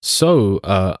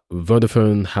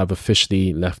Vodafone have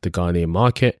officially left the Ghanaian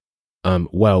market.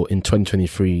 Well, in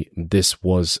 2023, this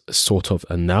was sort of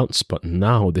announced, but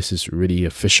now this is really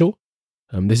official.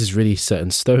 This is really set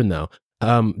in stone now.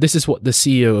 This is what the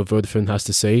CEO of Vodafone has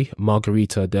to say,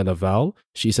 Margarita de la Val.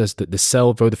 She says that the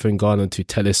sale of Vodafone Ghana to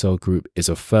Telecel Group is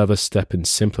a further step in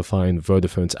simplifying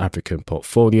Vodafone's African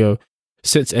portfolio.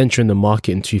 Since entering the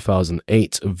market in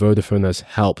 2008, Vodafone has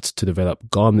helped to develop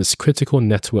Ghana's critical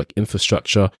network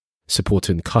infrastructure,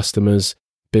 supporting customers,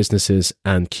 businesses,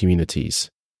 and communities.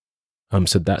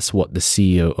 So that's what the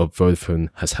CEO of Vodafone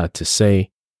has had to say.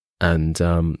 And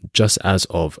just as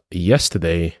of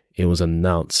yesterday, it was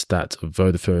announced that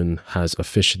Vodafone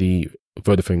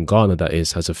Ghana, that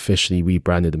is, has officially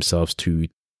rebranded themselves to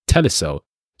Telecel.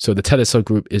 So the Telecel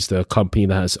Group is the company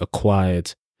that has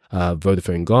acquired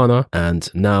Vodafone Ghana, and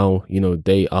now,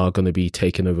 they are going to be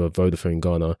taking over Vodafone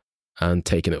Ghana and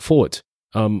taking it forward.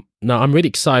 Now, I'm really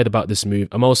excited about this move.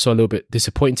 I'm also a little bit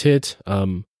disappointed.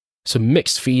 Some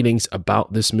mixed feelings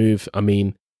about this move. I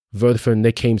mean, Vodafone,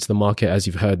 they came to the market, as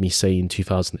you've heard me say, in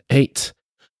 2008.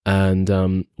 And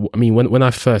when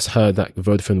I first heard that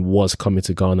Vodafone was coming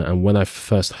to Ghana, and when I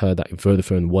first heard that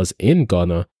Vodafone was in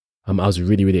Ghana, I was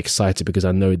really, really excited because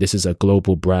I know this is a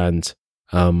global brand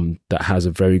that has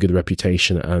a very good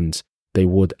reputation, and they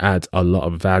would add a lot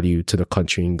of value to the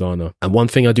country in Ghana. And one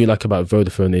thing I do like about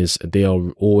Vodafone is they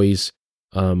are always,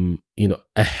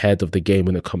 ahead of the game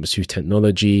when it comes to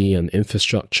technology and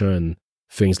infrastructure and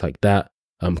things like that.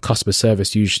 Customer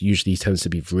service usually tends to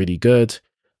be really good.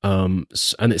 And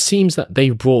it seems that they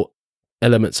brought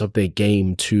elements of their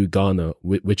game to Ghana,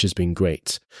 which has been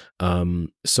great.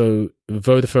 So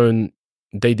Vodafone,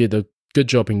 they did a good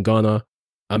job in Ghana.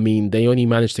 I mean, they only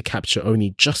managed to capture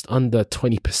only just under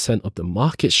 20% of the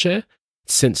market share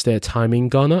since their time in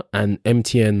Ghana, and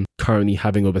MTN currently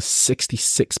having over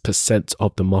 66%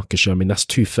 of the market share. I mean, that's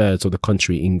 2/3 of the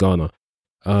country in Ghana.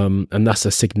 And that's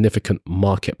a significant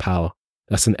market power.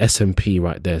 That's an SMP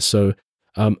right there. So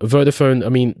Vodafone, I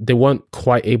mean, they weren't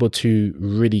quite able to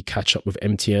really catch up with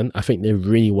MTN. I think they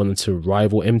really wanted to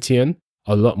rival MTN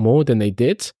a lot more than they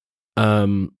did.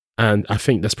 And I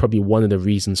think that's probably one of the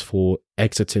reasons for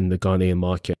exiting the Ghanaian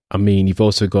market. I mean, you've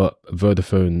also got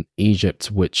Vodafone Egypt,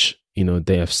 which,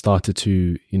 they have started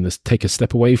to, take a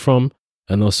step away from.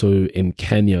 And also in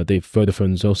Kenya,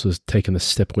 Vodafone's also taken a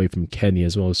step away from Kenya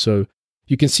as well. So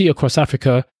you can see across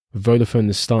Africa, Vodafone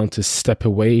is starting to step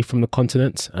away from the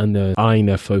continent, and they're eyeing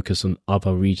their focus on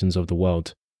other regions of the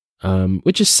world,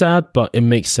 which is sad, but it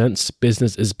makes sense.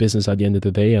 Business is business at the end of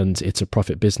the day, and it's a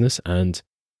profit business. And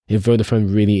if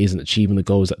Vodafone really isn't achieving the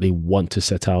goals that they want to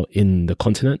set out in the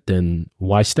continent, then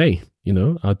why stay?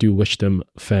 I do wish them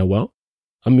farewell.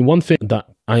 I mean, one thing that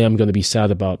I am going to be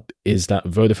sad about is that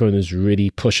Vodafone is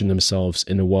really pushing themselves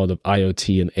in the world of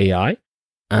IoT and AI.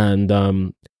 And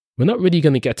we're not really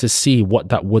going to get to see what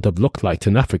that would have looked like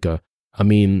in Africa. I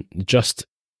mean, just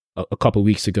a couple of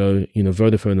weeks ago,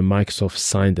 Vodafone and Microsoft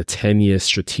signed a 10-year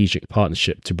strategic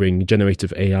partnership to bring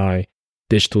generative AI,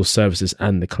 digital services,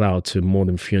 and the cloud to more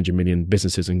than 300 million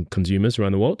businesses and consumers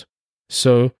around the world.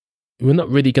 So we're not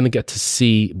really going to get to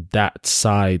see that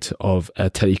side of a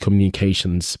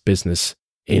telecommunications business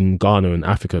in Ghana and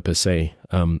Africa per se.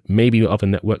 Maybe other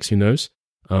networks, who knows?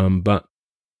 But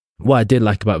what I did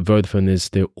like about Vodafone is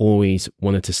they always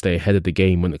wanted to stay ahead of the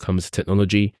game when it comes to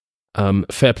technology.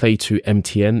 Fair play to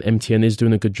MTN. MTN is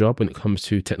doing a good job when it comes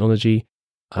to technology.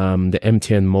 The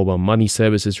MTN mobile money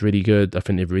service is really good. I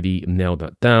think they've really nailed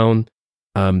that down.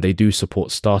 They do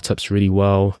support startups really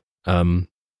well.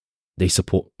 They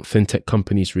support fintech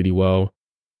companies really well.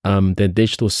 Their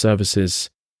digital services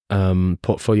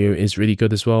portfolio is really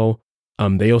good as well.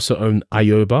 They also own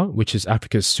Ioba, which is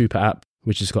Africa's super app,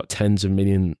 which has got tens of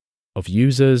millions of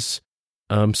users.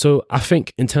 So I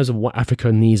think in terms of what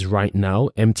Africa needs right now,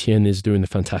 MTN is doing a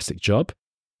fantastic job.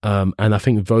 And I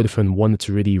think Vodafone wanted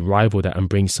to really rival that and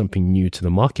bring something new to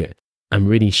the market and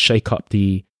really shake up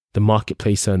the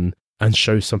marketplace and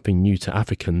show something new to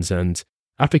Africans. And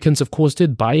Africans, of course,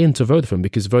 did buy into Vodafone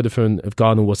because Vodafone of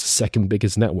Ghana was the second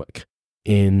biggest network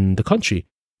in the country.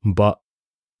 But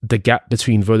the gap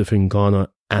between Vodafone Ghana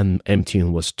and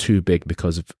MTN was too big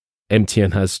because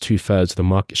MTN has 2/3 of the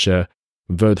market share.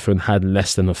 Vodafone had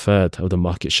less than 1/3 of the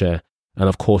market share. And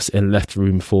of course, it left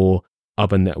room for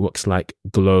other networks like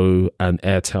Glow and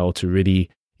Airtel to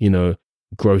really,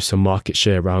 grow some market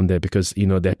share around there because,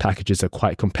 their packages are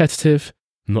quite competitive.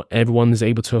 Not everyone is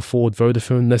able to afford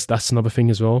Vodafone. That's another thing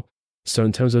as well. So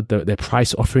in terms of their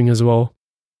price offering as well,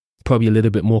 probably a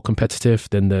little bit more competitive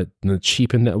than the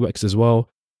cheaper networks as well.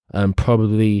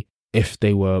 Probably if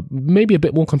they were maybe a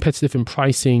bit more competitive in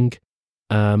pricing,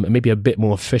 maybe a bit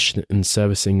more efficient in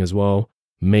servicing as well,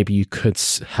 maybe you could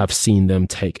have seen them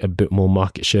take a bit more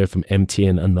market share from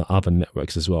MTN and the other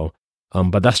networks as well.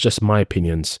 But that's just my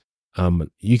opinions.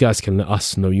 You guys can let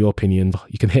us know your opinion.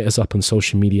 You can hit us up on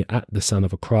social media at The Sound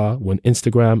of Accra. We're on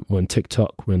Instagram, we're on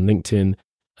TikTok, we're on LinkedIn,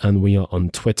 and we are on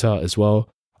Twitter as well.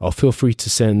 Or feel free to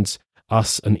send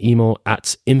us an email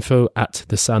at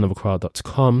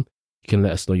info@thesoundofaccra.com. You can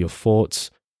let us know your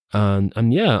thoughts.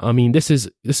 And yeah, I mean, this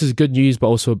is good news, but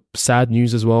also sad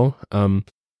news as well.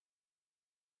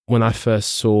 When I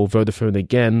first saw Vodafone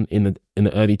again in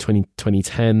the early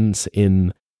 2010s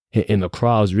in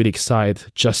Accra, I was really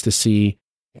excited just to see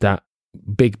that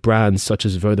big brands such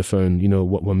as Vodafone,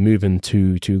 what were moving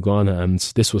to Ghana, and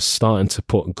this was starting to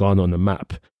put Ghana on the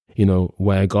map.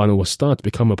 Where Ghana was starting to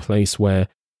become a place where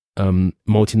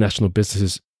multinational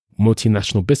businesses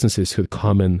could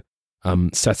come and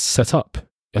set up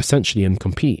essentially and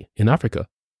compete in Africa.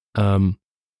 But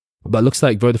it looks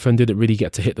like Vodafone didn't really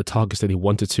get to hit the targets that they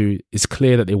wanted to. It's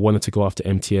clear that they wanted to go after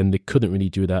MTN. They couldn't really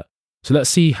do that. So let's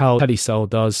see how Telecel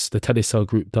does, the Telecel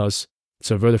group does.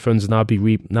 So Vodafone's now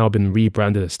been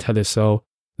rebranded as Telecel.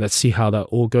 Let's see how that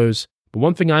all goes. But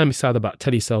one thing I am excited about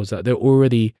Telecel is that they're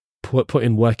already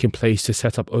putting work in place to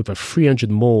set up over 300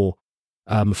 more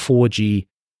 4G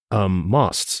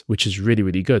masts, which is really,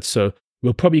 really good. So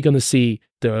we're probably going to see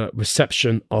the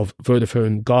reception of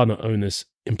Vodafone Ghana owners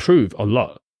improve a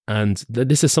lot. And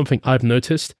this is something I've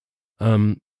noticed.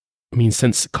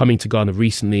 Since coming to Ghana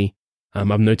recently,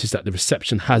 I've noticed that the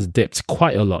reception has dipped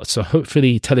quite a lot. So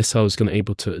hopefully Telecel is going to be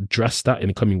able to address that in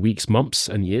the coming weeks, months,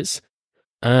 and years.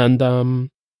 And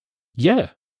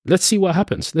let's see what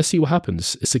happens.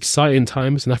 It's exciting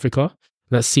times in Africa.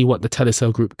 Let's see what the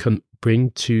Telecel group can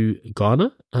bring to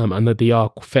Ghana. I know they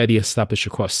are fairly established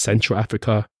across Central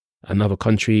Africa and other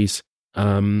countries.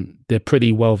 They're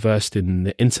pretty well versed in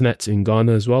the internet in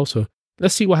Ghana as well. So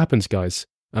let's see what happens, guys.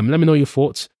 Let me know your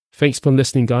thoughts. Thanks for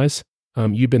listening, guys.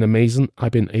 You've been amazing.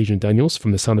 I've been Adrian Daniels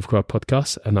from the Sound of Accra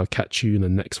podcast, and I'll catch you in the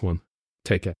next one.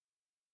 Take care.